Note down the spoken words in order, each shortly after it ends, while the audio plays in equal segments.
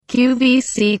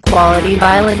QVC Quality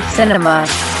Violent Cinema.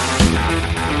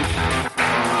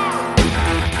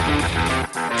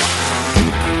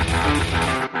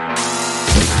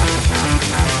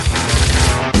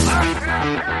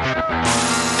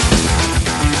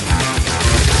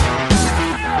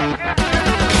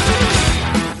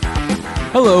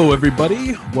 Hello,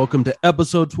 everybody. Welcome to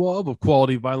episode 12 of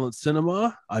Quality Violent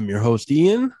Cinema. I'm your host,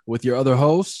 Ian, with your other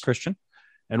host, Christian.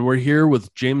 And we're here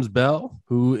with James Bell,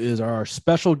 who is our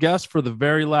special guest for the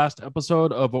very last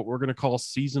episode of what we're going to call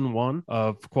season 1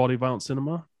 of Quality Violent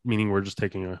Cinema, meaning we're just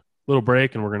taking a little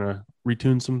break and we're going to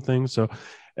retune some things. So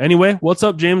anyway, what's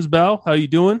up, James Bell? How you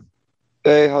doing?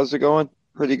 Hey, how's it going?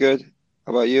 Pretty good.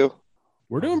 How about you?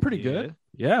 We're doing pretty good.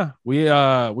 Yeah. We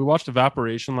watched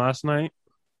Evaporation last night.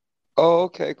 Oh,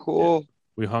 okay, cool. Yeah.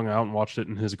 We hung out and watched it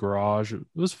in his garage. It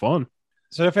was fun.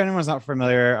 So if anyone's not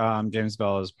familiar, James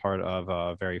Bell is part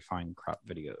of Very Fine Crap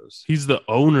Videos. He's the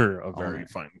owner of Very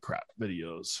Fine Crap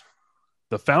Videos.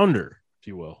 The founder, if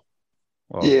you will.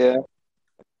 Well, yeah.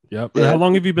 Yep. Yeah. How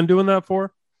long have you been doing that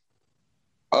for?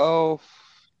 Oh,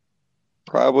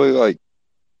 probably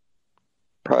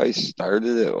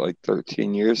started it like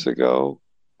 13 years ago.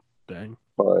 Dang.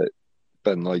 But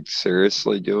been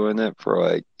seriously doing it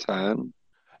for 10.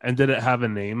 And did it have a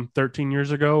name 13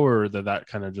 years ago, or did that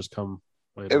kind of just come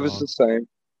later? It was the same.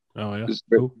 Oh yeah, just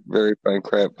cool. Very Fine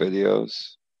Crap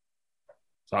Videos.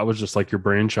 So I was just like your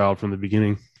brainchild from the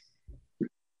beginning.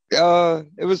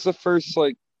 It was the first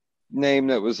name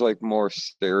that was more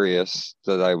serious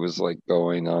that I was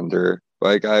going under.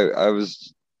 I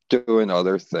was doing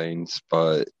other things,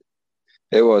 but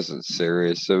it wasn't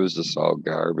serious. It was just all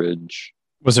garbage.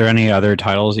 Was there any other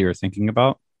titles you were thinking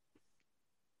about?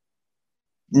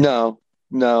 No,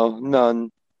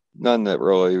 none that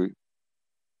really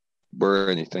were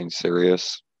anything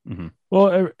serious. Mm-hmm.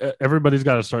 Well, everybody's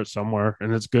got to start somewhere,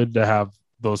 and it's good to have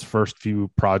those first few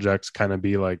projects kind of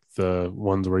be like the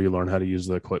ones where you learn how to use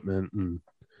the equipment and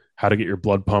how to get your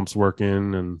blood pumps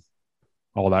working and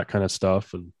all that kind of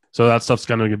stuff. And so that stuff's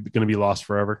going to be lost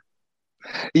forever.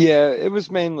 Yeah, it was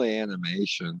mainly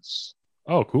animations.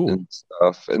 Oh, cool. And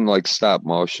stuff, and stop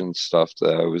motion stuff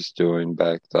that I was doing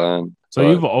back then. So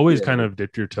you've always kind of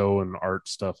dipped your toe in art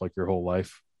stuff your whole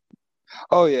life?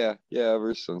 Oh, yeah. Yeah,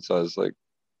 ever since I was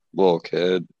little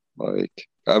kid.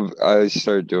 I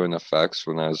started doing effects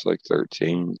when I was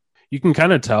 13. You can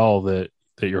kind of tell that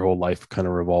your whole life kind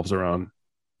of revolves around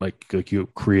you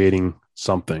creating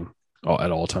something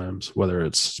at all times, whether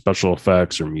it's special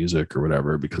effects or music or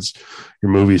whatever, because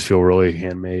your movies feel really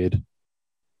handmade.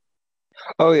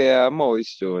 Oh yeah, I'm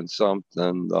always doing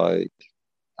something. I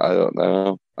don't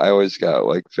know. I always got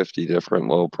 50 different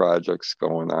little projects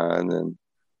going on, and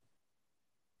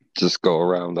just go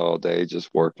around all day just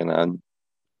working on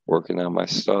my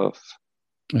stuff.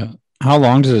 Yeah. How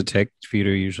long does it take for you to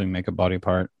usually make a body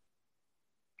part?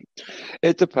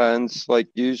 It depends.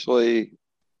 Usually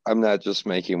I'm not just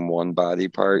making one body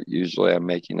part. Usually I'm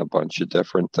making a bunch of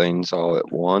different things all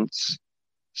at once.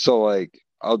 So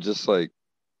I'll just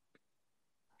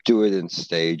do it in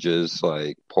stages,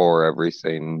 pour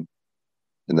everything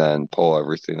and then pull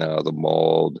everything out of the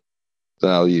mold.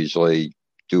 Then I'll usually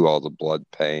do all the blood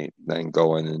paint, then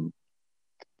go in and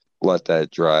let that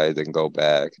dry, then go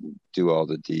back and do all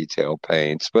the detail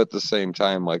paints. But at the same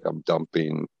time, I'm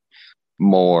dumping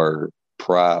more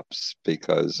props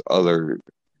because how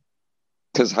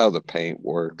the paint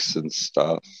works and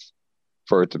stuff,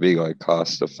 for it to be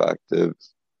cost effective,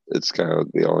 it's kind of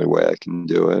the only way I can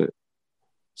do it.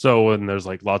 So when there's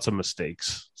lots of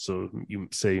mistakes, so you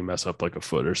say you mess up a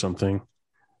foot or something,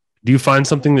 do you find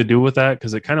something to do with that?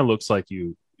 Because it kind of looks like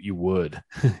you would.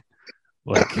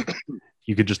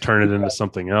 You could just turn it into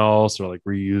something else, or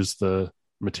reuse the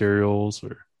materials,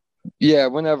 or yeah,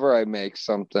 whenever I make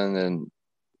something and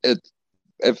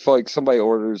if somebody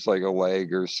orders a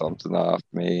leg or something off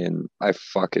me and I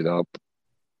fuck it up,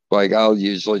 I'll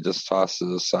usually just toss it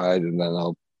aside and then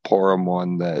I'll pour them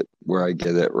one where I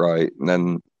get it right, and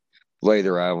then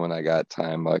later on when I got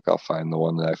time, I'll find the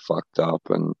one that I fucked up,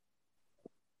 and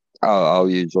I'll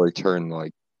usually turn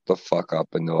the fuck up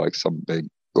into some big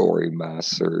gory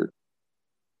mess or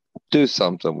do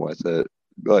something with it.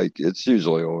 It's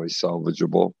usually always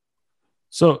salvageable.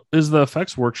 So is the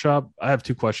effects workshop, I have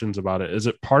 2 questions about it. Is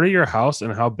it part of your house,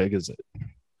 and how big is it?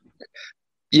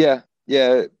 Yeah.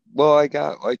 Well, I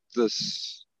got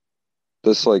this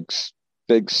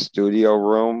big studio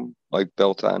room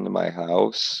built onto my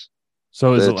house.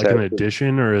 So is it an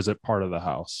addition, or is it part of the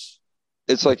house?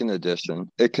 It's an addition.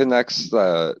 It connects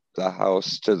the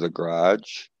house to the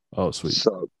garage. Oh, sweet.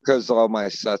 So because all my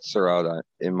sets are out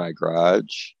in my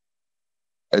garage,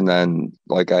 And then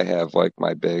like I have like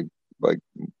my big, like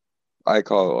I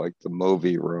call it like the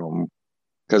movie room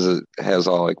because it has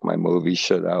all like my movie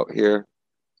shit out here.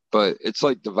 But it's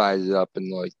like divided up in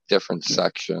like different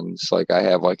sections. Like I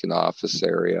have like an office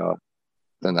area,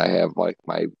 then I have like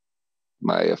my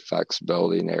effects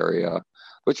building area,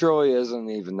 which really isn't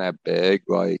even that big.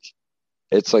 Like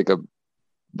it's like a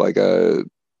like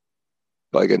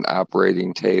an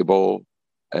operating table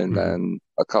and Mhm. then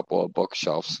a couple of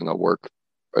bookshelves and a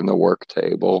work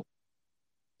table.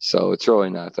 So it's really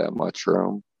not that much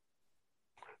room.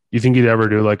 You think you'd ever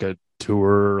do like a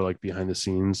tour, like behind the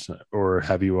scenes, or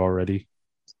have you already?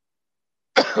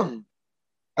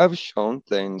 I've shown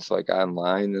things like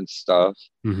online and stuff.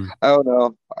 Mhm. I don't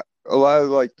know. A lot of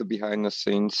like the behind the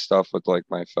scenes stuff with like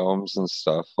my films and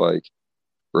stuff like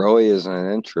really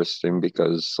isn't interesting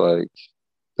because like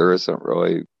there isn't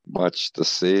really much to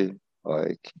see.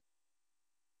 Like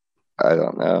I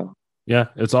don't know. Yeah,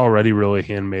 it's already really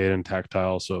handmade and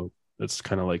tactile, so it's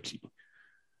kind of like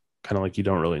you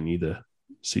don't really need to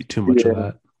see too much of Yeah.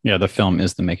 that. Yeah, the film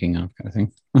is the making of kind of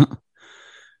thing.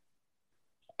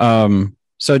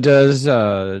 So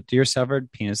do your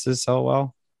severed penises sell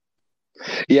well?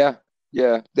 Yeah.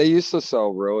 Yeah. They used to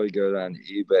sell really good on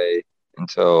eBay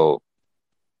until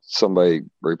somebody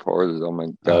reported them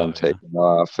and got them Yeah. taken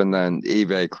off. And then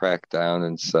eBay cracked down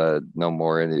and said no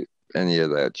more any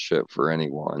of that shit for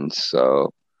anyone.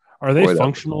 So Are they whatever.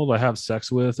 functional to have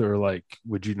sex with, or like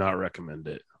would you not recommend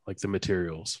it? Like the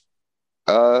materials?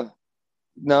 Uh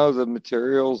no, the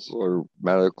materials are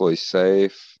medically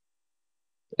safe.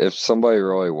 If somebody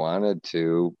really wanted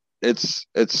to, it's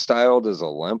styled as a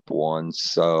limp one,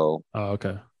 so Oh,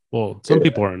 okay. Well, some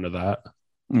people are into that.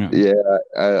 Yeah. yeah,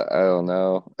 I don't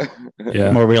know.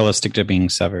 Yeah. More realistic to being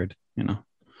severed, you know.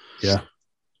 Yeah.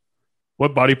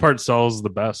 What body part sells the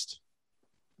best?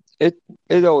 It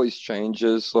always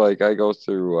changes. Like I go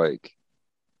through like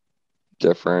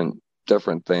different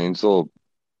things. Well,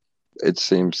 it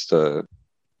seems to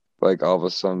like all of a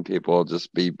sudden people will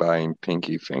just be buying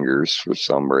pinky fingers for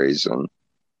some reason.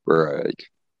 Right.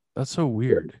 That's so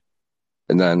weird.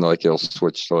 And then like it'll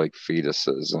switch to like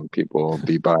fetuses and people will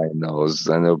be buying those.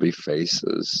 Then it'll be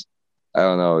faces. I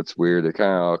don't know. It's weird. It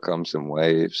kind of all comes in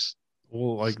waves.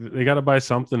 Well, like they got to buy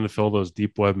something to fill those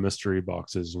deep web mystery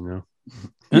boxes, you know?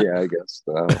 Yeah, I guess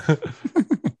so.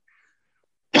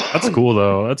 That's cool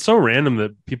though. That's so random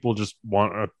that people just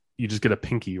you just get a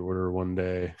pinky order one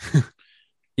day.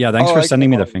 Yeah, thanks Oh, for I sending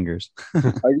me the get- fingers.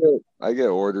 I get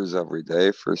orders every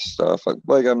day for stuff.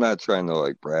 Like I'm not trying to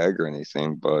like brag or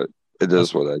anything, but it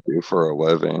is what I do for a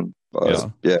living. But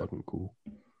yeah, Fucking cool.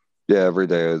 yeah, every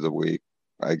day of the week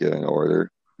I get an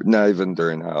order. Not even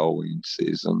during Halloween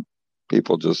season.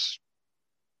 People just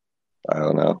I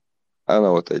don't know. I don't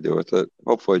know what they do with it.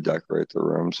 Hopefully decorate the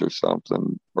rooms or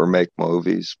something or make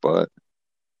movies, but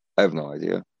I have no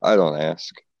idea. I don't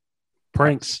ask.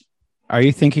 Pranks. Are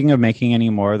you thinking of making any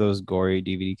more of those gory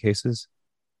DVD cases?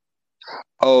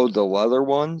 Oh, the leather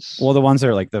ones? Well, the ones that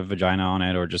are like the vagina on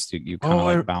it, or just you kind of Oh,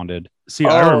 like bounded. See,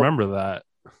 I Oh. remember that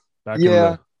back in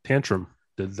Yeah. the Tantrum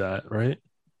did that, right?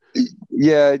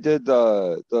 Yeah, I did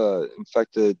the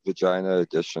infected vagina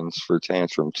editions for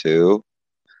Tantrum 2.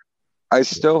 I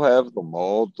still have the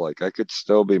mold, like I could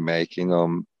still be making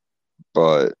them,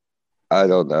 but I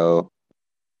don't know.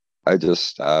 I just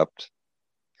stopped.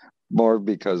 More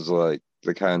because like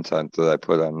the content that I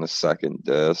put on the second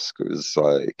disc was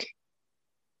like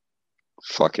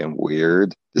fucking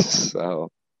weird. So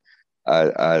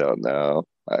I don't know.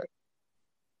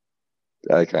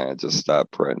 I kind of just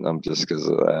stopped printing them just because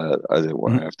of that. I didn't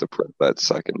want to have to print that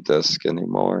second disc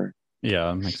anymore. Yeah,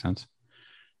 that makes sense.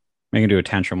 We can do a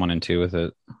Tantrum 1 and 2 with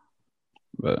it,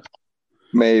 but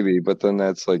Maybe, but then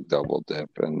that's like double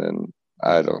dipping, and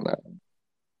I don't know.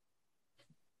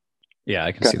 yeah,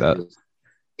 I can see that.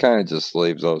 Kind of just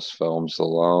leave those films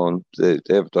alone. They've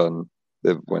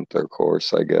went their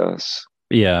course, I guess.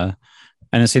 Yeah,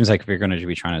 and it seems like if you're going to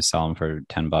be trying to sell them for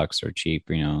 $10 or cheap,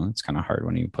 you know, it's kind of hard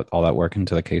when you put all that work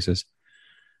into the cases.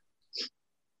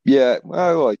 Yeah,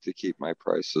 I like to keep my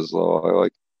prices low.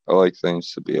 I like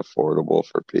things to be affordable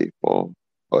for people.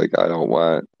 Like I don't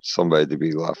want somebody to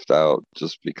be left out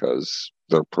just because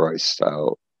they're priced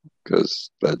out, because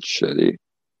that's shitty.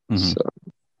 Mhm. So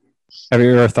Have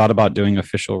you ever thought about doing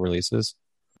official releases?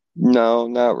 no,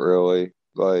 not really.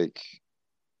 Like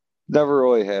never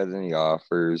really had any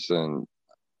offers, and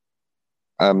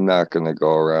I'm not gonna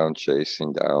go around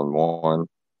chasing down one.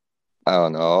 I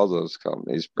don't know. All those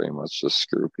companies pretty much just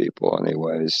screw people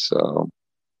anyways, so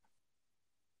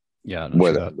Yeah, I'm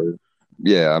sure that. whatever.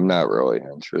 Yeah, I'm not really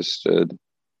interested.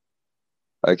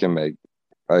 I can make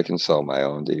I can sell my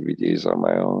own DVDs on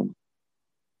my own.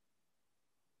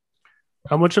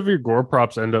 How much of your gore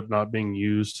props end up not being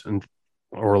used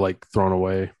or like thrown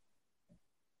away?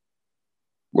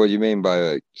 What do you mean by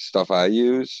like stuff I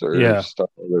use or Yeah. stuff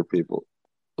other people?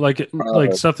 Like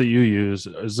stuff that you use.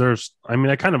 Is there? I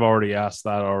mean, I kind of already asked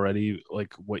that already,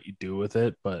 like what you do with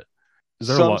it, but is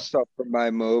there a Some lot? stuff from my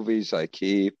movies I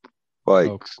keep, like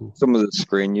Oh, cool. some of the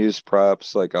screen use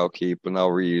props, like I'll keep and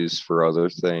I'll reuse for other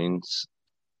things.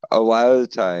 A lot of the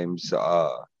times,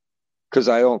 because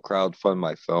I don't crowdfund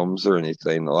my films or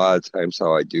anything, a lot of times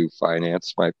how I do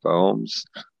finance my films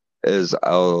is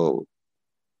I'll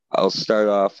start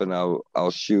off and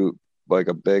I'll shoot like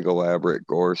a big elaborate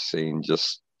gore scene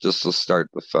just to start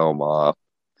the film off.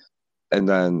 And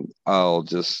then I'll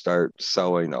just start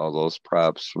selling all those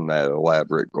props from that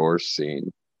elaborate gore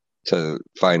scene to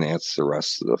finance the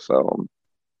rest of the film.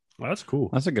 Well, that's cool.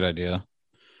 That's a good idea.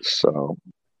 So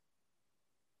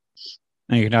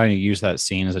And you can now use that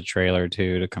scene as a trailer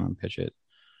too to kind of pitch it.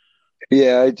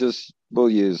 yeah, we'll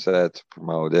use that to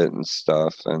promote it and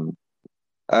stuff. And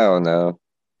I don't know.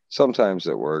 Sometimes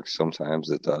it works, sometimes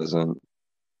it doesn't.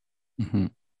 Mm-hmm.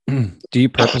 Do you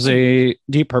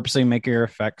purposely make your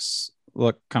effects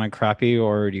look kind of crappy,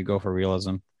 or do you go for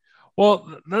realism?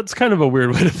 Well, that's kind of a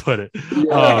weird way to put it.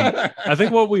 I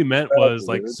think what we meant was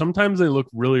like sometimes they look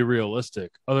really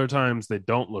realistic, other times they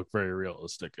don't look very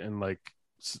realistic, and like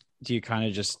do you kind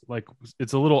of just like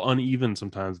it's a little uneven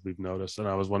sometimes we've noticed, and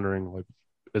I was wondering like,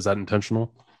 is that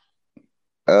intentional?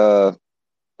 I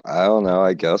don't know.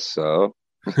 I guess so.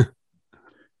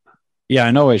 Yeah,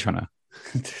 I know what you're trying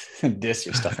to diss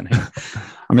your stuff in here.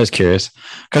 I'm just curious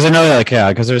because I know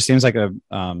because there seems like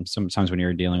sometimes when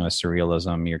you're dealing with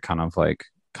surrealism, you're kind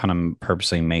of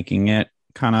purposely making it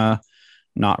kind of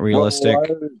not realistic. Well, a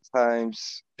lot of the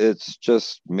times it's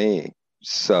just me.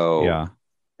 So yeah,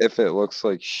 if it looks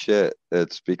like shit,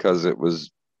 it's because it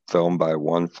was filmed by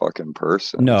one fucking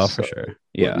person. No, So for sure. what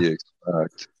Yeah, do you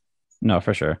expect? no,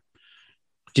 for sure.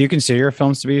 Do you consider your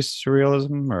films to be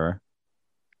surrealism or?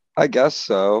 I guess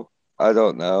so. I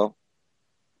don't know.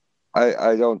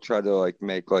 I don't try to like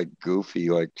make like goofy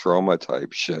like trauma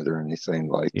type shit or anything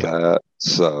like Yeah. that.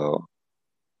 So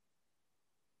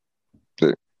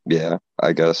yeah,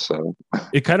 I guess so.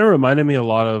 It kind of reminded me a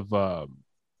lot of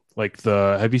like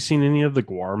have you seen any of the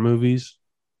Guar movies?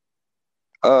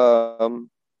 Um,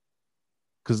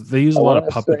 Because they use a I lot of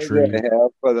want to say that puppetry. I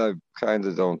have, but I kind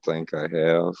of don't think I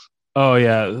have. Oh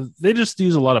yeah, they just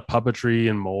use a lot of puppetry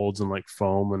and molds and like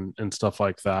foam and stuff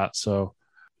like that. So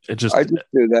it just I just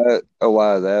do that a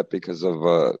lot of that because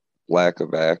of lack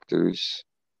of actors.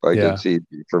 Like Yeah. it's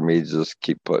easy for me to just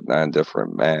keep putting on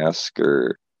different masks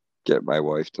or get my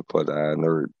wife to put on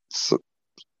or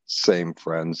same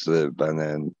friends that have been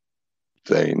in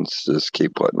things just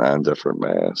keep putting on different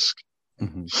masks.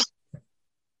 Mhm.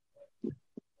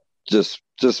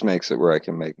 Just makes it where I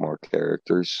can make more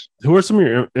characters. Who are some of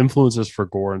your influences for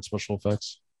gore and special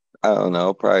effects? I don't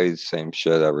know, probably the same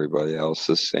shit everybody else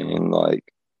is seeing, like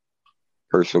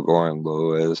Herschel Gordon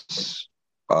Lewis,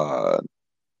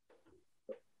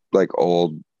 like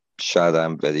old shot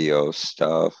on video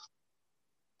stuff.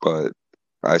 But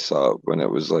I saw it when it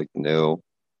was like new,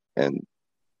 and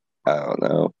I don't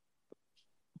know,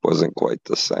 wasn't quite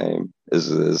the same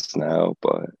as it is now.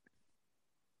 But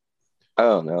I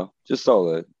don't know, just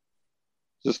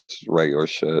regular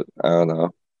shit. I don't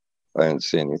know. I didn't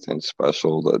see anything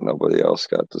special that nobody else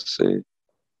got to see.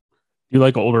 You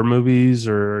like older movies,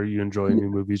 or you enjoy new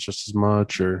movies just as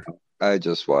much? Or I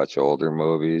just watch older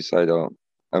movies. I don't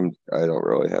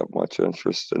really have much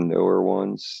interest in newer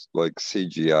ones like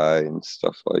CGI and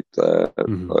stuff like that.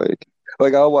 Mhm.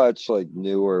 Like I'll watch like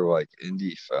newer like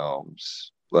indie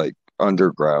films, like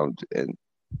underground and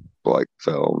like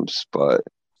films, but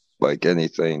like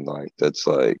anything like that's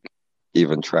like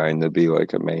even trying to be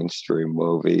like a mainstream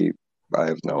movie, I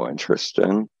have no interest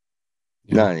in.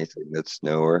 Yeah. Not anything that's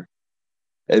newer.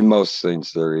 And most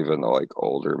things that are even like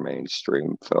older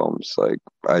mainstream films, like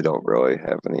I don't really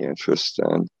have any interest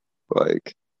in.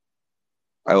 Like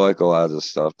I like a lot of the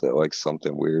stuff that like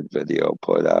Something Weird Video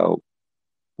put out.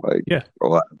 Like Yeah. a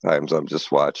lot of times I'm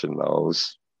just watching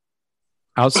those.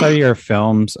 Outside of your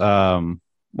films,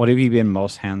 what have you been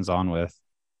most hands-on with?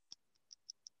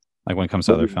 Like when it comes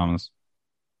to other films?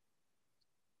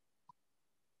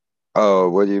 Oh,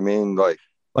 what do you mean? Like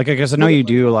Like I guess I know you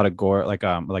do a lot of gore, like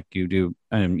you do,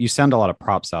 you send a lot of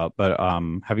props out. But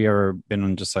have you ever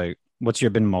been just like, what's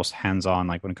your been most hands-on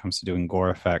like when it comes to doing gore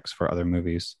effects for other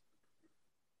movies?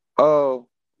 Oh,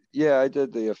 yeah, I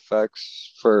did the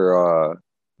effects for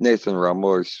Nathan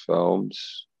Rummler's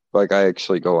films. Like I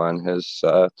actually go on his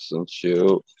sets and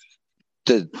shoot.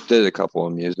 Did a couple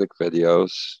of music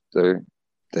videos.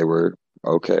 They were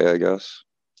okay, I guess.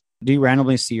 Do you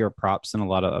randomly see your props in a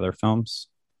lot of other films?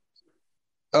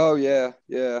 Oh yeah,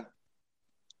 yeah,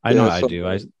 I know yeah. I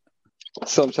do.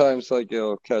 Sometimes like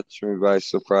it'll catch me by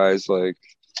surprise. Like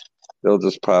they'll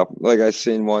just pop. Like I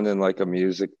seen one in like a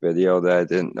music video that I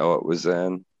didn't know it was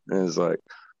in, and it's like,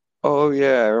 oh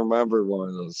yeah, I remember one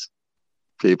of those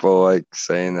people like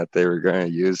saying that they were going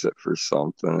to use it for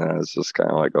something. And I was just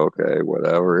kind of like, okay,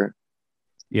 whatever.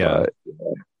 Yeah.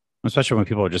 But Especially when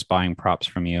people are just buying props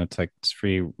from you. It's like it's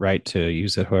free right to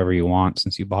use it however you want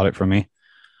since you bought it from me.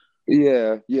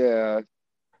 yeah, yeah.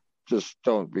 Just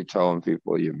don't be telling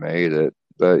people you made it.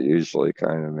 That usually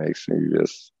kind of makes me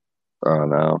just, I don't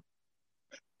know.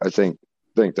 I think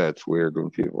that's weird when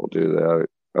people do that.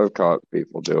 I've caught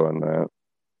people doing that.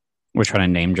 We're trying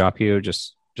to name drop you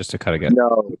just to kind of get.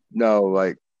 No,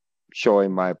 like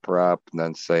showing my prop and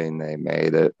then saying they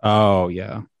made it. Oh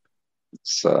yeah.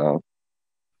 So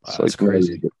it's That's like,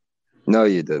 crazy. No,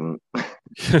 you didn't.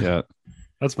 Yeah.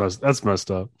 That's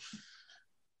messed up.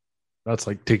 That's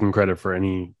like taking credit for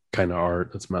any kind of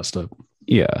art. That's messed up.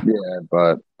 Yeah. Yeah,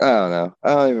 but I don't know. I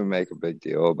don't even make a big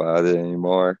deal about it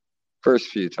anymore. First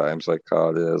few times I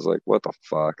caught it, I was like, what the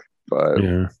fuck? But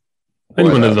Yeah.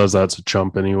 Anyone that whatever. does that's a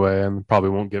chump anyway, and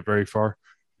probably won't get very far.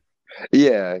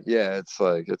 Yeah, it's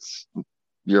like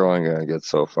you're only gonna get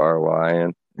so far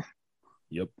lying.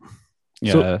 Yep.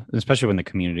 Yeah. So- Especially when the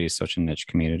community is such a niche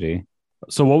community.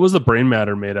 So, what was the brain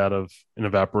matter made out of in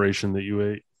evaporation that you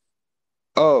ate?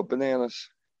 Oh, bananas.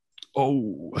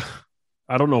 Oh,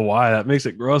 I don't know why that makes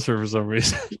it grosser for some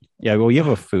reason. Yeah. Well, you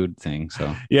have a food thing,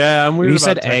 so Yeah, I'm if weird. you about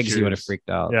said eggs, you would have textures. freaked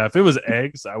out. Yeah, if it was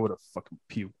eggs, I would have fucking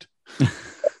puked.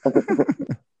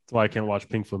 That's why I can't watch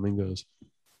Pink Flamingos.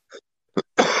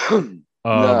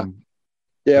 Nah. Um,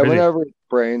 Yeah, Crazy. whenever it's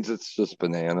brains, it's just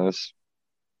bananas.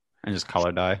 And just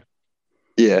color dye.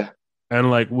 Yeah. and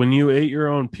like when you ate your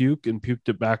own puke and puked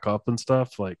it back up and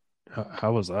stuff, like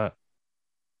how was that?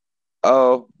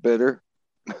 Oh, bitter.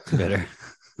 Bitter.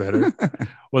 Better?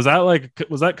 Was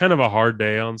that kind of a hard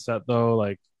day on set though?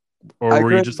 Like, or I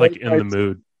were you couldn't just like wait in the my-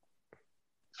 mood?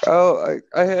 Oh,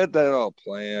 I had that all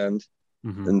planned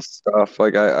Mhm. and stuff.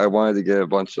 Like I wanted to get a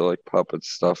bunch of like puppet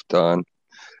stuff done.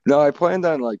 No, I planned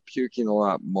on like puking a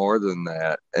lot more than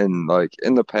that. And like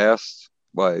in the past,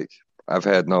 like I've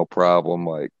had no problem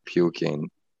like puking.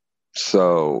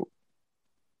 So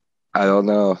I don't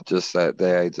know. Just that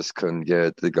day, I just couldn't get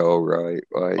it to go right.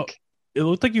 Like, It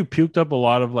looked like you puked up a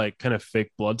lot of like kind of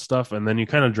fake blood stuff, and then you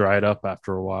kind of dried up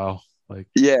after a while. Like,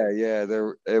 yeah, it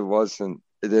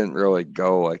didn't really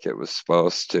go like it was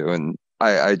supposed to. And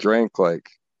I drank like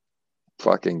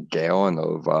fucking gallon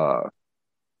of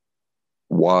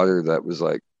water that was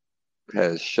like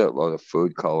had a shitload of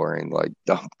food coloring like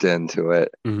dumped into it.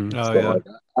 mhm. Oh So yeah. like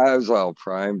I was all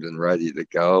primed and ready to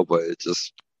go, but it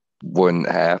just wouldn't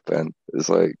happen. It's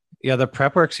like, Yeah, the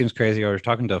prep work seems crazy. I was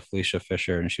talking to Felicia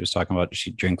Fisher, and she was talking about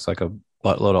she drinks like a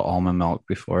buttload of almond milk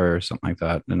before or something like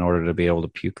that in order to be able to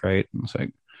puke right. And it's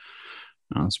like,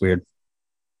 oh, it's weird.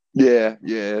 yeah,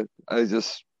 I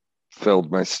just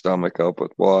filled my stomach up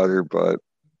with water, but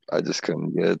I just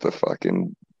couldn't get it to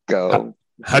fucking go.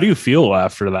 How do you feel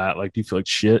after that? Like, do you feel like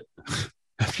shit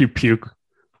after you puke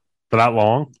for that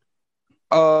long?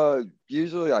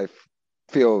 Usually I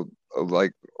feel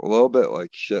like a little bit like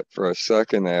shit for a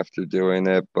second after doing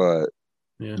it, but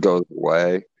Yeah. it goes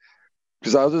away.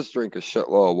 Because I'll just drink a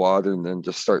shitload of water and then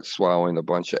just start swallowing a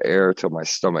bunch of air till my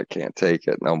stomach can't take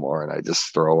it no more, and I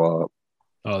just throw up.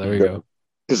 Oh, there you go.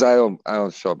 Because I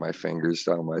don't shove my fingers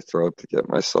down my throat to get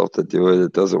myself to do it.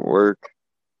 It doesn't work.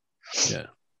 Yeah,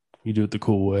 you do it the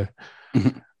cool way.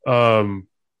 Mhm. um,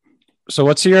 So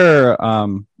what's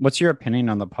your opinion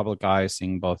on the public eye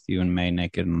seeing both you and May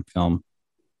naked in film?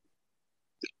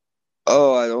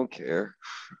 Oh, I don't care.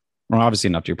 Well, obviously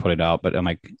enough to put it out, but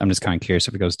I'm just kind of curious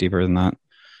if it goes deeper than that.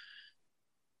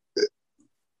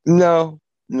 No.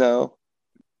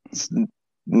 It's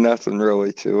nothing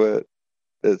really to it.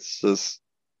 It's just,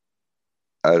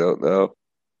 I don't know,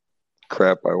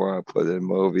 crap I want to put in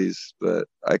movies that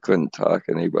I couldn't talk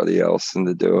anybody else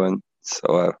into doing.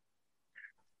 So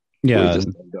we Yeah, just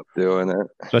end up doing it.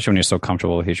 especially when you're so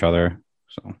comfortable with each other.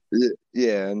 So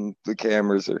Yeah, and the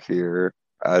cameras are here.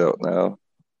 I don't know.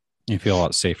 you feel a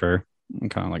lot safer and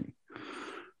kind of like,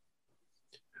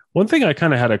 one thing I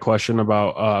kind of had a question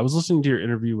about. I was listening to your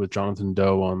interview with Jonathan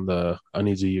Doe on the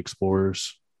Uneasy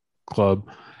Explorers Club,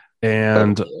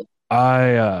 and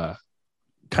I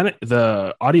kind of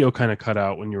the audio kind of cut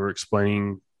out when you were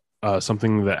explaining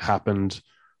something that happened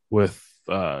with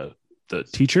the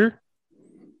teacher.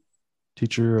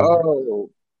 Oh,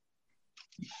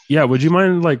 Yeah, would you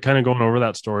mind like kind of going over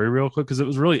that story real quick? Because it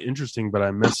was really interesting, but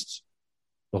I missed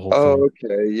the whole thing. Oh,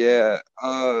 okay, yeah.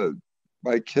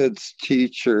 My kid's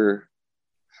teacher,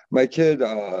 my kid,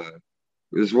 it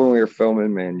was when we were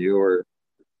filming Manure.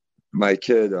 My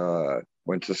kid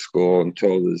went to school and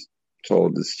told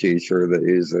his teacher that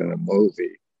he's in a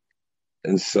movie,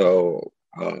 and so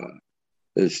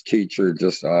his teacher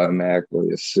just automatically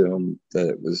assumed that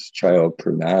it was child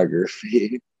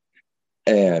pornography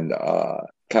and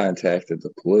contacted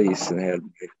the police and had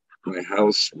my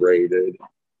house raided.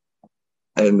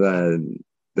 And then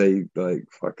they like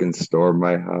fucking stormed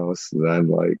my house and then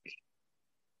like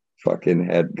fucking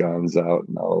had guns out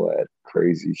and all that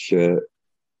crazy shit.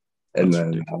 And That's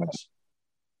then ridiculous.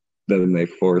 then they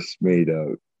forced me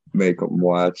to make them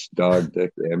watch Dog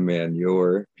Dick and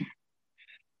Manure.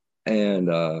 And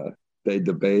they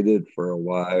debated for a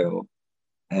while.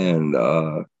 And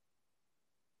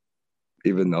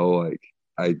even though like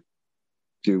I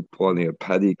do plenty of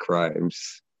petty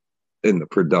crimes in the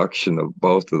production of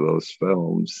both of those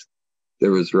films, there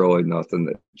was really nothing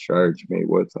to charge me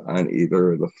with on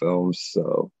either of the films,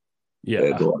 so they had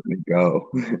Yeah, to let me go.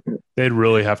 they'd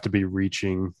really have to be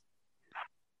reaching,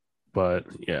 but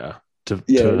yeah,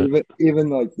 Yeah, to even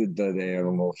like the dead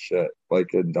animal shit,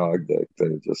 like a Dog Dick,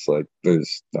 they're just like,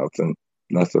 there's nothing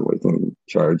we can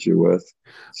charge you with.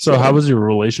 So how was your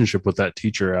relationship with that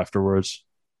teacher afterwards?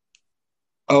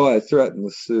 Oh, I threatened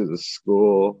to sue the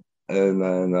school, and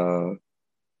then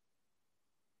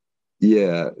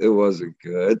yeah, it wasn't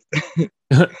good.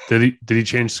 Did he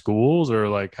change schools, or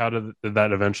like how did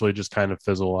that eventually just kind of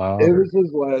fizzle out? It Or was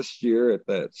his last year at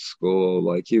that school.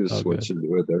 Like he was okay, switching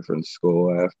to a different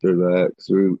school after that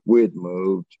because we'd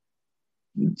moved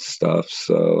and stuff.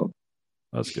 So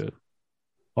that's good.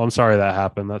 Well, I'm sorry that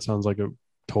happened. That sounds like a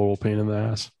total pain in the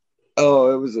ass.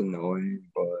 oh, it was annoying,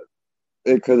 but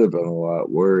it could have been a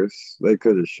lot worse. They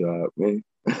could have shot me.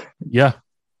 Yeah.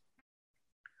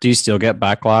 Do you still get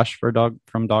backlash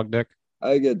from Dog Dick?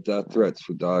 I get death threats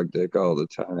for Dog Dick all the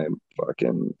time.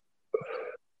 Fucking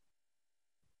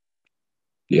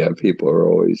yeah, people are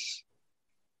always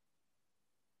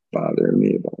bothering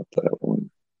me about that one.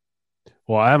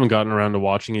 Well, I haven't gotten around to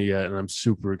watching it yet, and I'm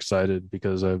super excited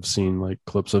because I've seen like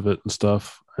clips of it and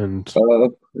stuff, and Uh,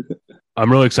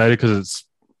 I'm really excited because it's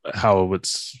how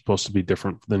it's supposed to be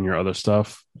different than your other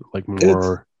stuff. Like it's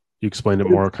more, you explained it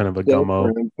more kind of a gummo.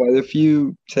 different, but if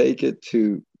you take it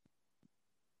to,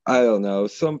 I don't know,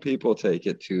 some people take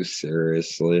it too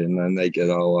seriously and then they get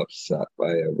all upset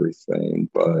by everything.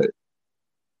 But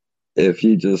if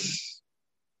you just,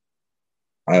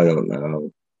 I don't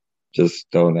know, just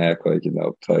don't act like an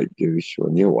uptight douche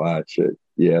when you watch it,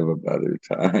 you have a better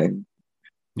time.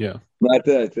 Yeah. Not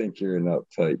that I think you're an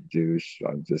uptight douche.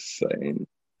 I'm just saying.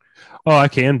 Oh, I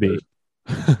can be.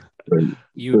 For,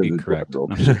 You would for be the correct. general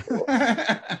people.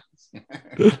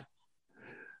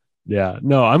 Yeah.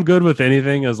 No, I'm good with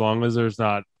anything as long as there's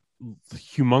not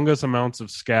humongous amounts of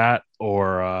scat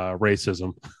or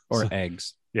racism Or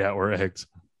eggs. Yeah, or eggs.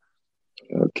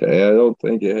 Okay, I don't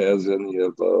think it has any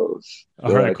of those. All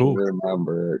That right, I can cool.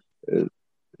 remember. It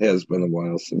has been a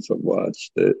while since I've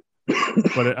watched it.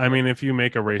 But I mean, if you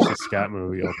make a racist scat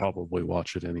movie, I'll probably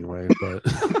watch it anyway. But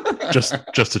just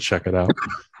to check it out.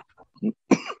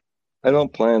 I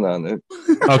don't plan on it.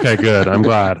 Okay, good. I'm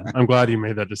glad you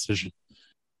made that decision.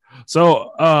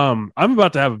 So, I'm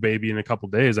about to have a baby in a couple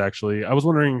days. Actually, I was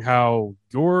wondering how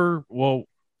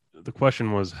the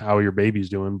question was how your baby's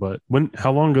doing. But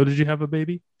how long ago did you have a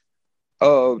baby?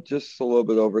 Oh, just a little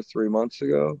bit over 3 months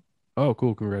ago. Oh,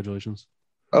 cool! Congratulations.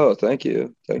 Oh, thank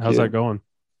you. Thank How's you. that going?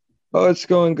 Oh, it's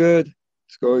going good.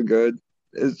 It's going good.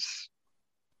 It's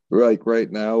like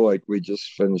right now, like we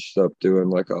just finished up doing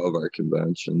like all of our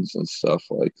conventions and stuff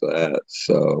like that.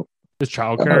 So, Is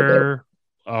childcare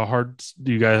hard?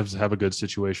 Do you guys have a good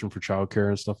situation for childcare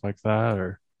and stuff like that,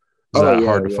 or is oh that yeah,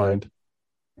 hard to yeah. find?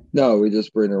 No, we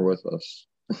just bring her with us.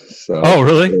 So, Oh,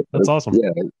 really? That's awesome.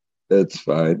 yeah, it's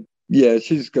fine. Yeah,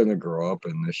 she's gonna grow up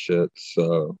in this shit,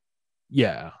 so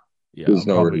Yeah. Yeah. there's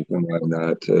no Probably. reason why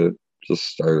not to just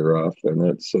start her off in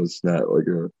it. So it's not like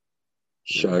a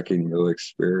shocking new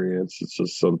experience. It's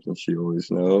just something she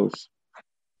always knows.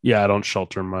 Yeah, I don't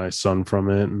shelter my son from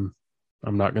it, and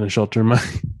I'm not going to shelter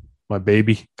my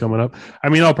baby coming up. I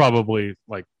mean, I'll probably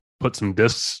like put some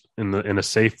discs in a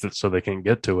safe so they can't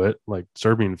get to it, like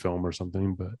Serbian film or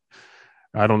something. But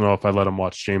I don't know if I let them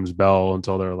watch James Bell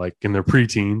until they're like in their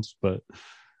preteens, but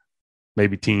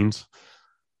maybe teens.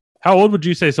 How old would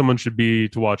you say someone should be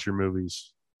to watch your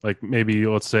movies? Like maybe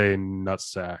let's say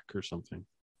Nutsack or something.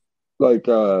 Like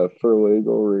for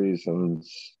legal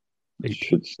reasons, I 18.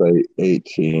 should say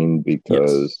 18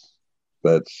 because Yes.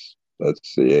 that's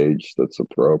the age that's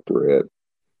appropriate.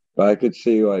 But I could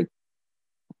see like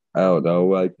I don't know,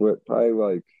 like what probably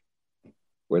like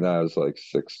when I was like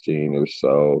 16 or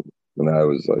so, when I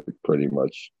was like pretty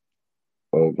much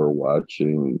over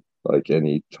watching like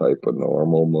any type of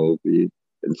normal movie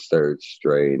and started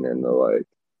straying into like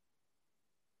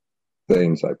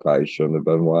things I probably shouldn't have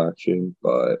been watching.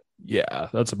 Yeah,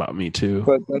 that's about me too.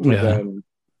 But then Yeah. again,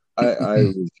 I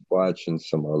was watching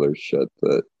some other shit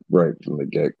that right from the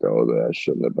get go that I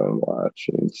shouldn't have been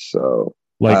watching. So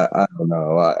Like, I don't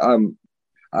know.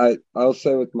 I'll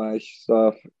say with my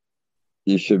stuff,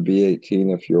 you should be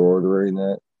 18 if you're ordering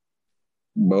it.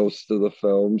 Most of the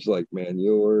films, like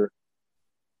Manure,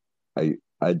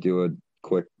 I do a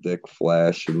quick dick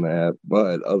flash in that,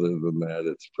 but other than that,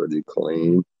 it's pretty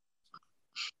clean.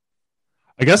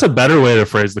 I guess a better way to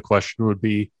phrase the question would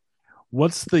be,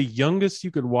 what's the youngest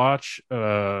you could watch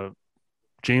a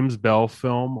James Bell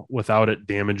film without it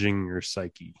damaging your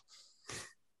psyche?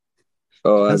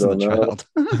 Oh, I That's don't the know. child.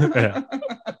 Yeah.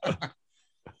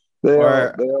 They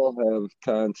all have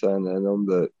content in them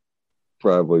that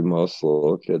probably most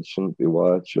little kids shouldn't be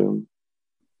watching.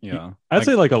 Yeah. I'd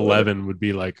say like 11 would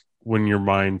be like when your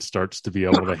mind starts to be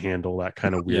able to handle that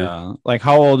kind of weird. Yeah. Like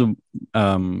how old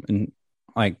and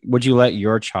like would you let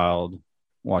your child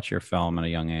watch your film at a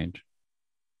young age?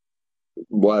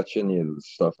 Watch any of the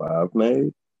stuff I've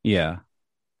made? Yeah.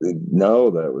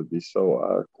 No, that would be so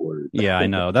awkward. Yeah, I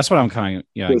know. That's what I'm kind of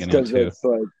Just getting because into. it's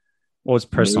like Well, it's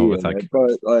personal me with in like it,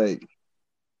 but like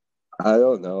I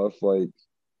don't know if like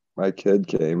my kid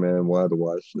came in and wanted to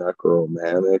watch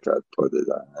Necromantic, I'd put it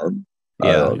on. I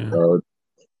yeah. don't know.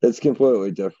 It's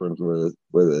completely different with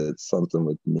it's something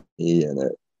with me in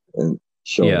it and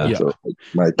showing Yeah. it to like,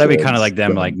 my That'd be kids. kind of like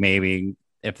them, So, like maybe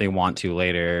if they want to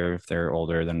later, if they're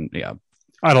older, then yeah.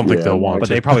 I don't think Yeah, they'll want But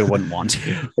to. they probably wouldn't want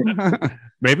to.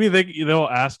 Maybe they'll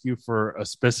ask you for a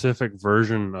specific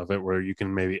version of it where you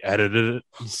can maybe edit it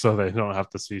so they don't have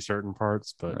to see certain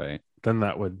parts. But Right. then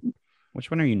that would,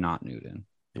 Which one are you not nude in?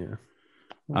 yeah.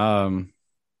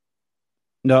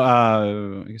 No,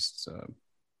 I guess it's,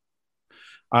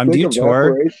 do you of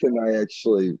tour?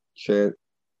 Evaporation,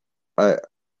 I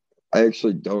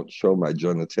actually don't show my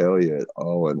genitalia at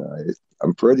all, and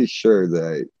I'm pretty sure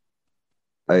that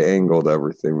I angled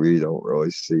everything where you don't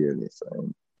really see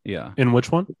anything. Yeah. In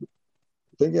which one? I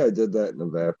think I did that in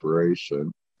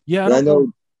Evaporation. Yeah, And I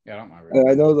know Yeah, I don't mind. and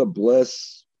I know the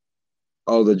Bliss,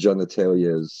 all the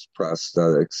genitalia is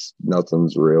prosthetics.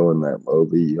 Nothing's real in that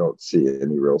movie. You don't see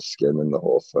any real skin in the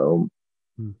whole film.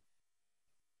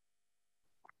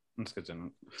 That's good to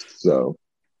know. So,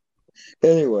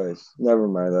 anyways, never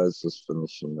mind. I was just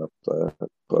finishing up that.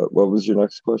 But what was your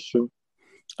next question?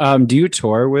 Do you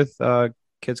tour with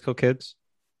Kids Kill Kids?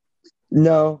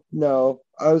 No.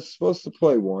 I was supposed to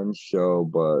play one show,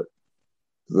 but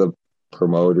the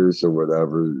promoters or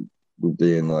whatever were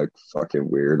being like fucking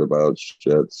weird about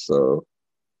shit. So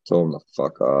told them to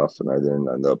fuck off, and I didn't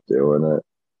end up doing it.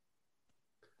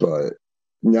 But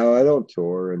no, I don't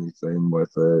tour anything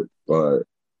with it. But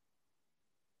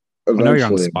I know you're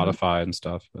on eventually, Spotify and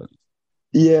stuff, but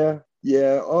yeah,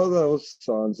 all those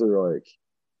songs are like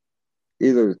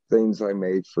either things I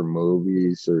made for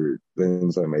movies or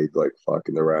things I made like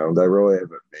fucking around. I really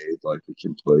haven't made like a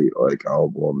complete like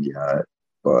album yet,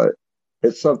 but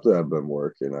it's something I've been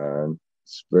working on.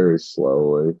 It's very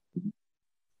slowly.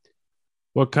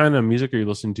 What kind of music are you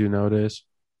listening to nowadays?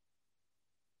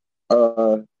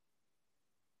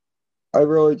 I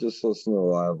really just listen to a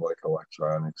lot of like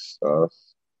electronic stuff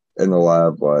and a lot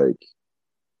of like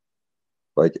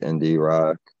indie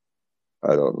rock.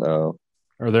 I don't know.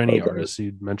 Are there any Okay. artists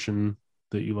you'd mention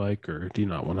that you like, or do you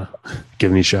not want to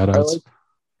give any shout outs?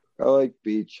 I like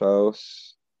Beach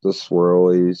House, The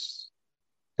Swirlies,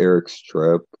 Eric's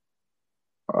Trip,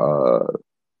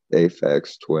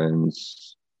 Aphex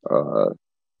Twins,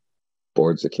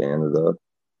 Boards of Canada.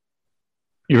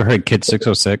 you ever heard Kid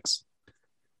 606?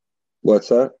 What's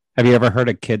that? Have you ever heard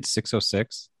of Kid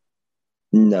 606?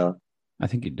 No. I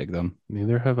think you'd dig them.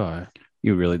 Neither have I.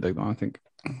 You really dig them, I think.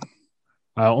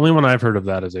 Only one I've heard of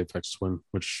that is Aphex Twin,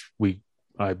 which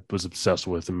I was obsessed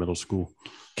with in middle school.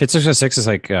 Kid 606 is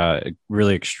like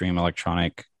really extreme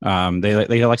electronic.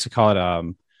 They like to call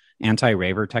it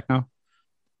anti-raver techno.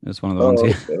 It's one of the ones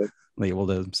he Okay. labeled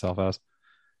himself as.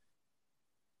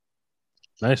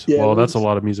 Nice. Yeah, Well, that's a there's-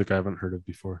 lot of music I haven't heard of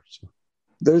before. So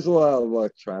There's a lot of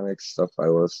electronic stuff I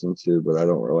listen to, but I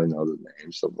don't really know the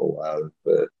names of a lot of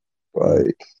it.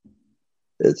 Like,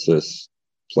 it just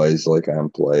plays like on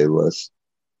playlists,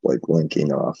 like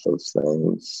linking off of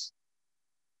things.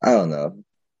 I don't know.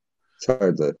 It's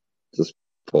hard to just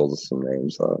pull some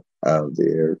names out of the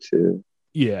air, too.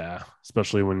 Yeah,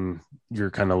 especially when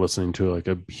you're kind of listening to like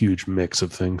a huge mix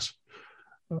of things.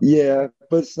 Yeah,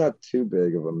 but it's not too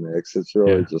big of a mix. It's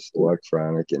really Yeah. just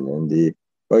electronic and indie.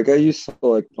 Like I used to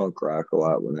like punk rock a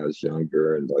lot when I was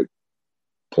younger and like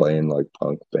playing like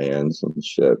punk bands and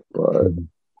shit, but Mhm.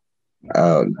 I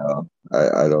don't know.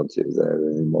 I don't do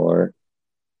that anymore.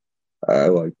 I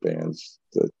like bands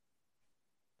that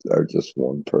are just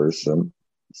one person.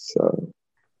 So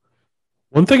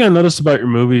One thing I noticed about your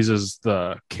movies is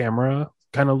the camera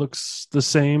kind of looks the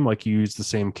same. Like you use the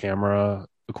same camera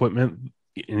equipment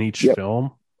in each yep.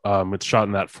 film. It's shot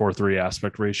in that 4:3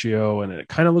 aspect ratio, and it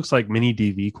kind of looks like mini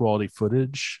DV quality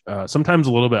footage. Sometimes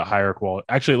a little bit higher quality.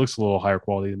 Actually, it looks a little higher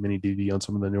quality than mini DV on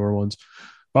some of the newer ones.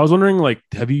 But I was wondering, like,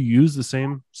 have you used the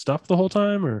same stuff the whole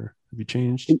time, or have you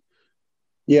changed?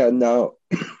 Yeah, no.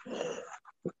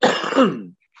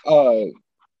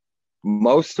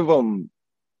 Most of them,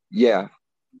 yeah.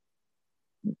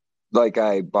 Like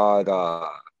I bought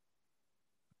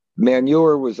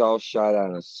Manure was all shot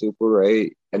on a Super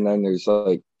 8, and then there's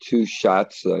like two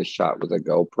shots that I shot with a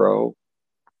GoPro,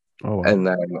 Oh wow. and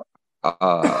then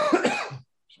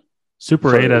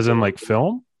Super for 8 as in like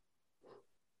film?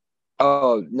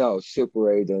 oh no,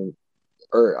 Super 8 and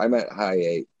or I meant high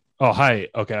 8. Oh, hi.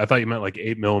 Okay. I thought you meant like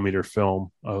 8 millimeter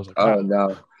film. I was like, Oh wow,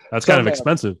 no, that's kind of some ass,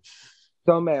 expensive.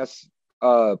 some ass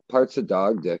parts of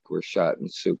Dog Dick were shot in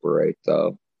Super 8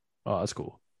 though. Oh, that's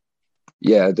cool.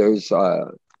 Yeah, there's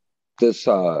this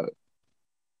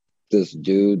this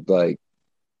dude like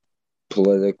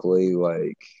politically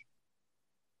like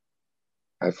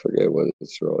I forget what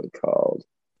it's really called.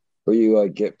 Where you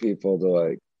like get people to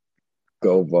like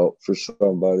go vote for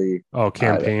somebody. Oh,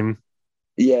 campaign.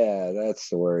 Yeah, that's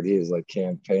the word. He was like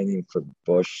campaigning for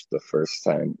Bush the first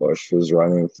time Bush was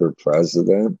running for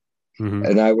president. Mm-hmm.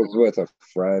 And I was with a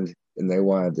friend and they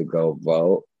wanted to go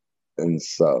vote. And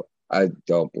so I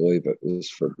don't believe it was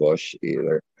for Bush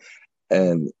either.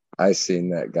 And I seen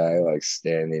that guy like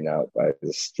standing out by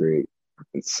the street.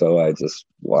 And so I just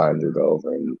wandered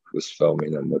over and was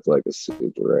filming him with like a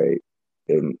Super 8.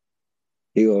 And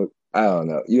he looked, I don't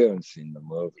know, you haven't seen the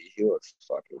movie. He looks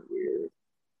fucking weird.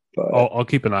 But I'll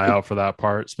keep an eye out for that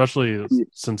part, especially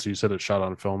since you said it's shot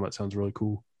on film. That sounds really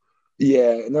cool.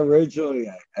 yeah, and originally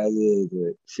I edited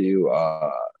it to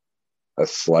a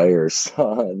Slayer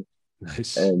song.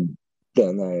 Nice. And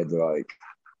then I had to like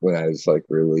when I was like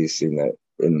releasing it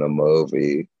in the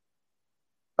movie,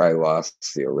 I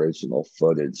lost the original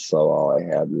footage, so all I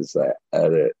had was that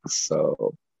edit.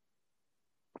 So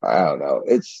I don't know.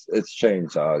 It's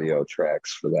changed audio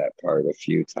tracks for that part a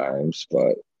few times,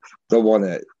 but the one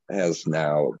it has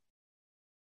now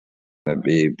gonna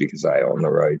be because I own the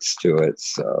rights to it.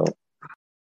 So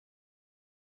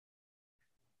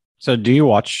do you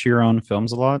watch your own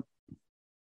films a lot?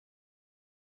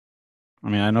 I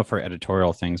mean, I know for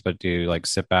editorial things, but do you like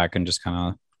sit back and just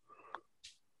kind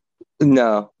of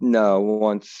No, no.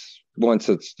 Once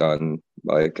it's done,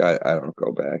 like I don't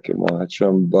go back and watch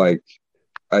them. Like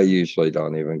I usually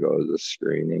don't even go to the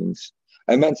screenings.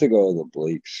 I meant to go to the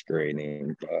Bleak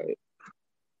screening, but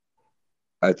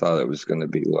I thought it was going to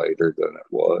be later than it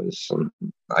was, and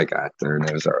I got there and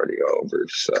it was already over.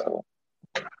 So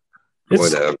It's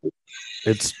whatever.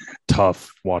 it's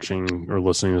tough watching or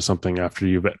listening to something after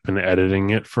you've been editing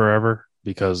it forever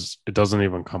because it doesn't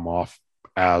even come off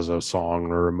as a song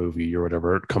or a movie or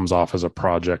whatever. It comes off as a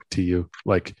project to you.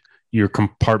 Like you're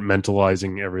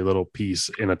compartmentalizing every little piece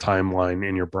in a timeline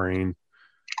in your brain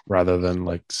rather than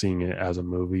like seeing it as a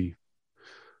movie.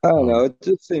 I don't know. It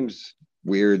just seems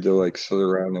weird to like sit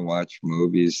around and watch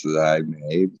movies that I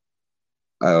made.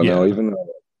 I don't know. Yeah. Even though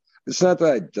it's not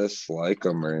that I dislike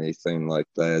them or anything like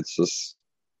that. It's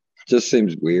just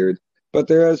seems weird. But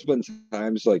there has been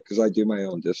times like because I do my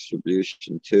own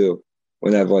distribution too,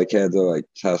 when I've like had to like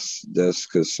test this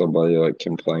because somebody like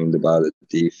complained about a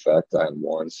defect on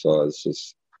one, so I was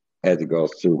just had to go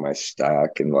through my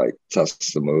stock and like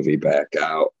test the movie back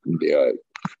out and be like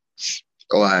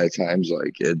a lot of times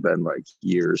like it'd been like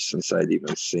years since I'd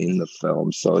even seen the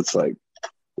film, so it's like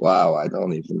wow, I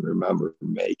don't even remember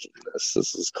making this.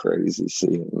 This is crazy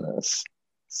seeing this.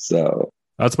 So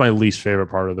That's my least favorite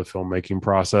part of the filmmaking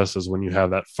process is when you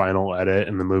have that final edit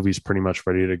and the movie's pretty much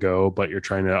ready to go, but you're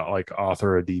trying to like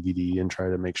author a DVD and try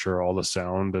to make sure all the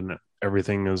sound and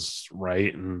everything is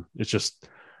right. And it's just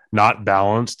not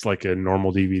balanced like a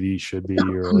normal DVD should be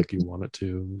or like you want it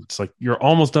to. It's like you're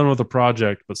almost done with the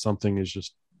project, but something is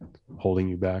just holding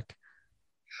you back.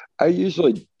 I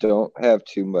usually don't have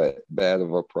too much bad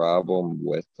of a problem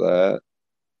with that.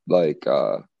 Like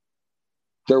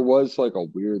there was like a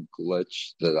weird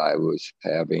glitch that I was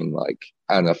having like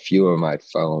on a few of my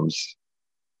films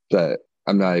that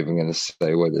I'm not even going to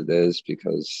say what it is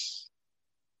because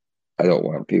I don't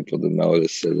want people to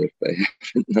notice it if they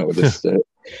haven't noticed it.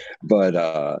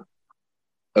 But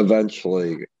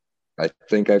eventually, I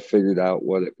think I figured out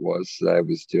what it was that I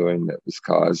was doing that was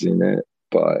causing it.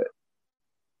 But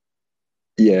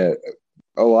yeah,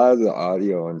 a lot of the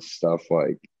audio and stuff,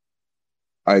 like,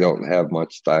 I don't have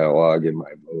much dialogue in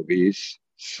my movies,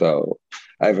 so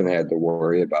I haven't had to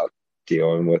worry about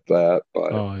dealing with that.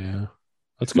 But Oh yeah,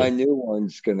 that's my good. new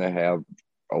one's gonna have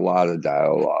a lot of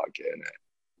dialogue in it,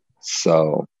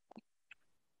 so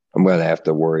I'm gonna have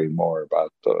to worry more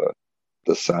about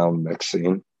the sound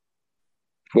mixing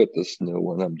with this new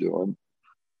one I'm doing.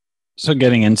 So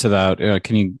getting into that,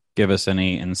 can you give us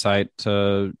any insight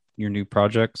to your new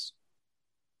projects?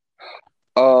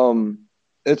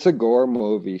 It's a gore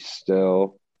movie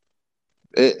still.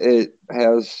 It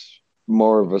has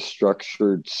more of a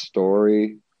structured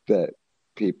story that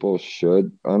people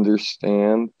should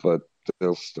understand, but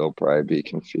they'll still probably be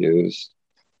confused.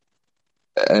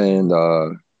 And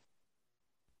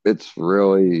it's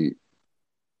really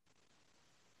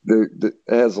it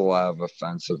has a lot of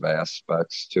offensive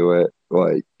aspects to it,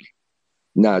 like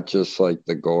not just like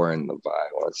the gore and the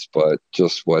violence, but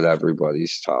just what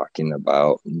everybody's talking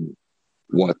about and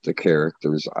what the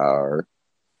characters are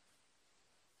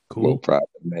will Cool. probably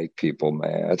make people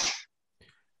mad.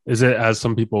 Is it, as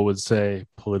some people would say,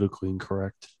 politically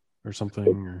incorrect or something?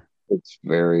 Or... It's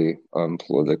very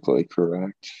unpolitically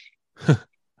correct.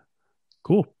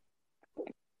 Cool.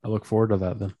 I look forward to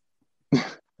that then.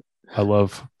 I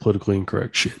love politically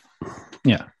incorrect shit.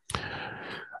 Yeah.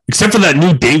 Except for that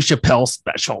new Dave Chappelle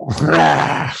special.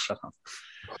 I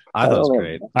thought it was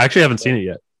great. I actually haven't seen it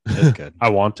yet. It's good. I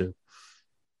want to.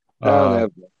 I don't have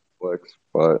Netflix,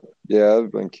 but yeah,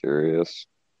 I've been curious.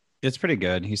 It's pretty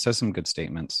good. He says some good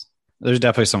statements. There's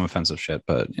definitely some offensive shit,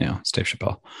 but it's Dave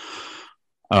Chappelle.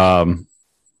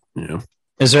 Yeah.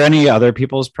 Is there any other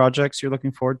people's projects you're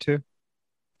looking forward to?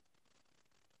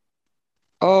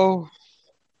 Oh,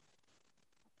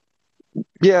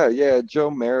 yeah, Joe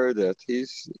Meredith. He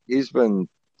sent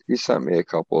me a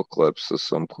couple of clips of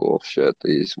some cool shit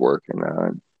that he's working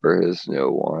on for his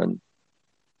new one.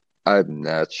 I'm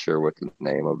not sure what the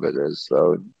name of it is,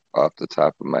 though, off the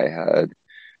top of my head.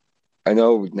 I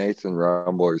know Nathan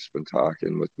Rumbler's been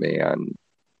talking with me on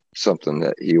something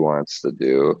that he wants to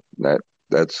do.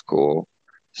 That's cool.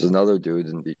 There's another dude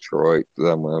in Detroit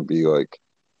that I'm gonna be like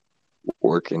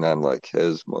working on like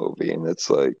his movie, and it's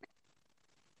like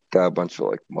got a bunch of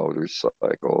like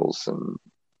motorcycles and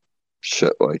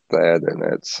shit like that in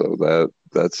it. So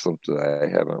that's something I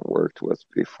haven't worked with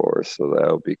before. So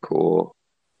that'll be cool.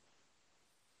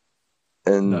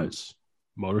 And Nice.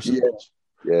 Motorcycles.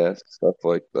 yeah, stuff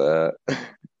like that.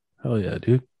 Hell yeah,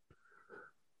 dude.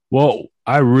 Well,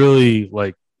 I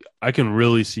can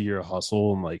really see your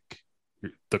hustle and like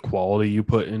the quality you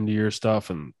put into your stuff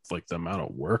and like the amount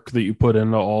of work that you put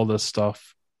into all this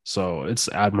stuff. So it's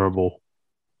admirable.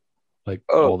 Like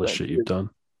all the shit you've done.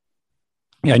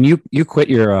 Yeah, and you quit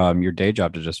your day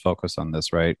job to just focus on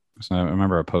this, right? So I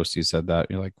remember a post you said that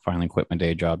you like finally quit my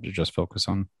day job to just focus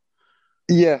on.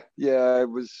 Yeah, I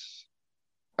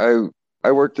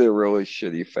worked at a really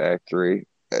shitty factory.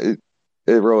 It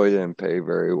really didn't pay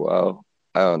very well.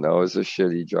 I don't know, it was a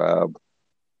shitty job.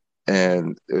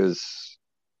 And it was,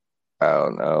 I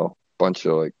don't know, a bunch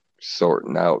of like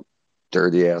sorting out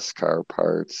dirty ass car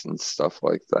parts and stuff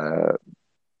like that.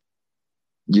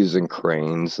 Using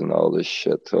cranes and all this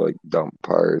shit to like dump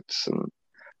parts, and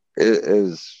it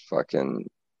is fucking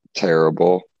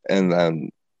terrible. And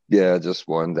then yeah, just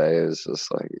one day it's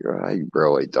just like I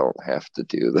really don't have to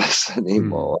do this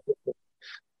anymore.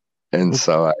 And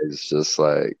so I was just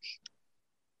like,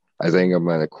 I think I'm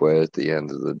gonna quit at the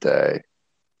end of the day.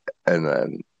 And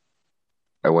then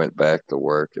I went back to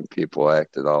work and people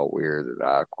acted all weird and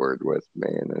awkward with me,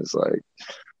 and it's like,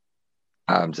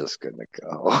 I'm just gonna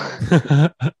go.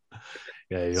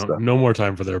 Yeah, you don't, no more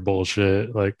time for their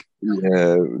bullshit. Like,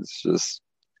 yeah, it was just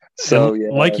so. Yeah,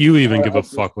 like you even give a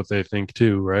fuck what they think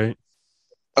too, right?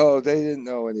 Oh, they didn't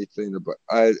know anything about.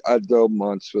 I'd go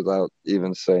months without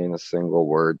even saying a single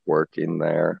word working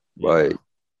there. Yeah. Like,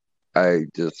 I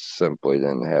just simply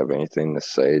didn't have anything to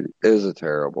say. It is a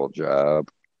terrible job.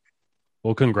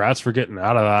 Well, congrats for getting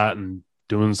out of that and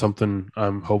doing something.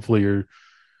 Hopefully you're,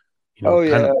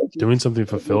 kind of doing something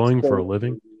fulfilling for a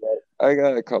living. I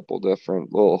got a couple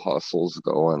different little hustles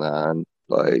going on,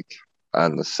 like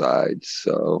on the side.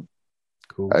 So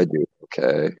cool. I do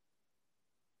okay.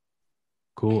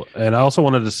 Cool. And I also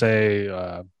wanted to say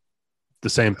the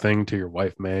same thing to your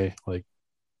wife, May. Like,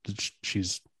 it's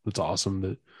awesome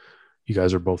that you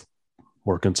guys are both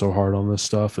working so hard on this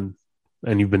stuff and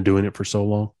and you've been doing it for so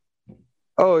long.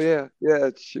 Oh yeah, yeah.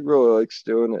 She really likes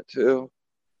doing it too.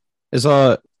 Is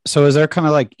so is there kind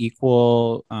of like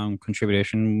equal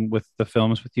contribution with the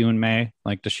films with you and May?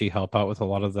 Like, does she help out with a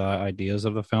lot of the ideas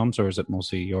of the films, or is it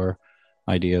mostly your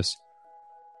ideas?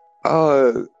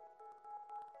 Uh,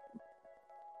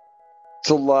 it's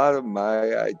a lot of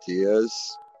my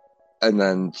ideas, and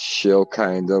then she'll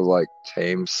kind of like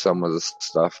tame some of the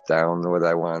stuff down what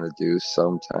I want to do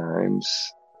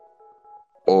sometimes,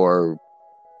 or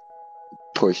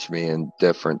push me in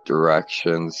different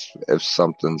directions if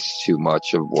something's too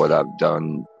much of what I've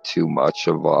done too much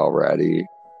of already.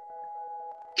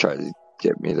 Try to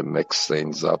get me to mix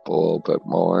things up a little bit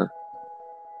more.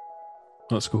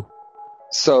 That's cool.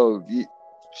 So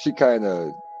she kind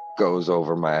of goes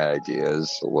over my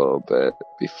ideas a little bit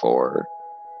before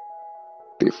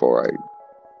I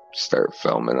start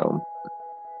filming them.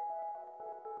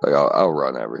 Like I'll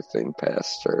run everything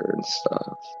past her and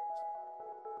stuff.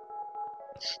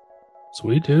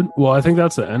 Sweet, dude. Well, I think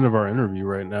that's the end of our interview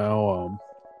right now.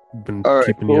 We've been All right,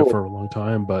 keeping cool. you for a long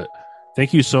time, but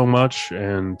thank you so much.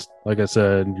 And like I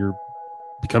said, you're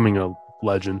becoming a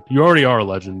legend. You already are a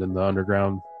legend in the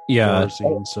underground horror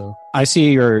scene. So I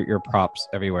see your props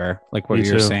everywhere. Like what Me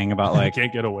you're too. saying about I like,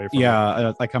 can't get away from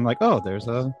it. like I'm like, oh, there's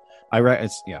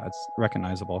it's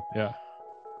recognizable. Yeah.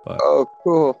 But Oh,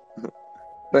 cool.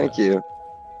 Thank you.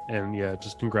 And yeah,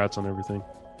 just congrats on everything.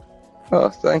 Oh,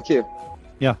 thank you.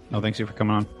 yeah, no, thanks you for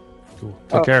coming on. Cool.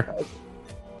 Take care.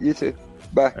 You too.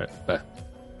 Bye. All right, bye.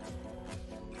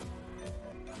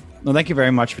 Well, thank you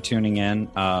very much for tuning in.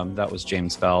 That was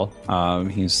James Bell.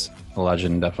 He's a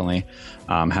legend, definitely.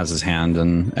 Has his hand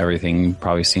in everything.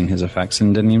 Probably seen his effects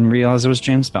and didn't even realize it was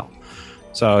James Bell.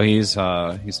 So he's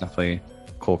definitely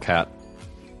a cool cat.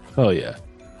 Oh yeah.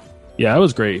 Yeah, it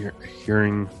was great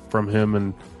hearing from him.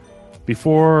 And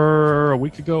before a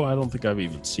week ago, I don't think I've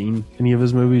even seen any of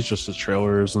his movies, just his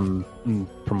trailers and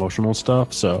promotional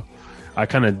stuff. So I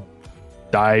kind of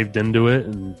dived into it,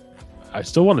 and I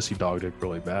still want to see Dog Dick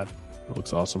really bad. It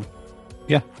looks awesome.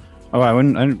 Yeah. Oh, I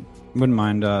wouldn't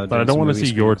mind. But I don't want to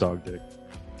see your Dog Dick.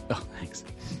 Oh, thanks.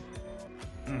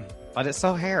 But it's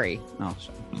so hairy.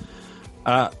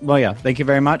 Oh, well, yeah. Thank you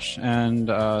very much, and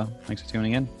thanks for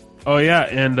tuning in. Oh yeah,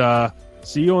 and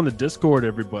see you on the Discord,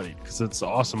 everybody, because it's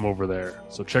awesome over there.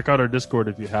 So check out our Discord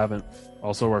if you haven't.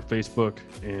 Also our Facebook,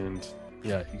 and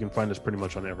yeah, you can find us pretty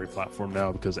much on every platform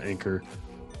now because Anchor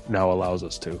now allows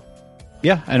us to.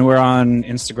 Yeah, and we're on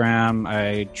Instagram.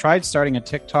 I tried starting a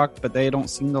TikTok, but they don't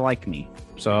seem to like me.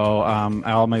 So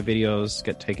all my videos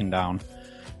get taken down,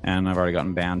 and I've already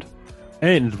gotten banned.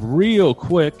 And real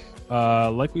quick,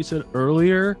 like we said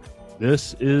earlier,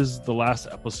 this is the last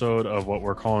episode of what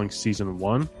we're calling season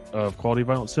 1 of Quality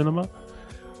Violent Cinema.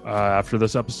 After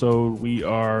this episode, we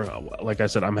are, like I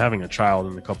said, I'm having a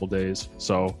child in a couple days.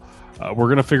 So we're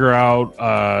going to figure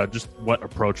out just what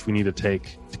approach we need to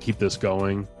take to keep this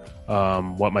going,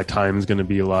 what my time is going to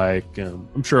be like.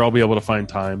 I'm sure I'll be able to find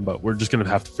time, but we're just going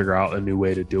to have to figure out a new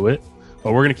way to do it.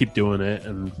 But we're going to keep doing it.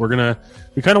 And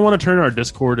we kind of want to turn our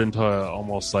Discord into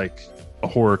almost like a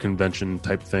horror convention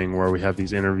type thing where we have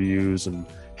these interviews and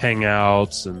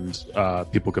hangouts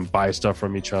and people can buy stuff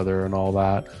from each other and all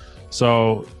that.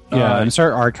 So and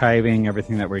start archiving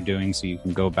everything that we're doing so you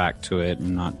can go back to it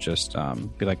and not just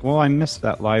be like, well, I missed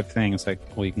that live thing. It's like,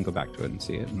 well, you can go back to it and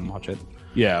see it and watch it.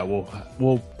 Yeah,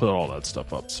 we'll put all that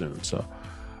stuff up soon. So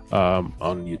on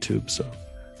YouTube. So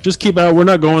just keep out. We're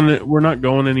not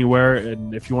going anywhere.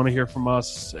 And if you want to hear from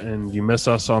us and you miss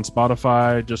us on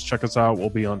Spotify, just check us out.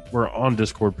 We're on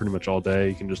Discord pretty much all day.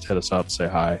 You can just hit us up, say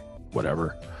hi,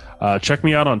 whatever. Check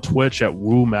me out on Twitch at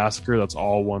Woo Massacre. That's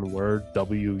all one word,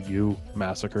 WU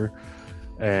Massacre.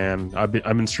 And I've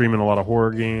been streaming a lot of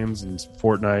horror games and some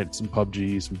Fortnite, some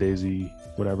PUBG, some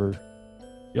DayZ, whatever.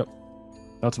 Yep,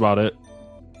 that's about it.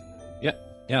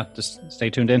 Yeah. Just stay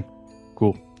tuned in.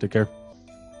 Cool. Take care.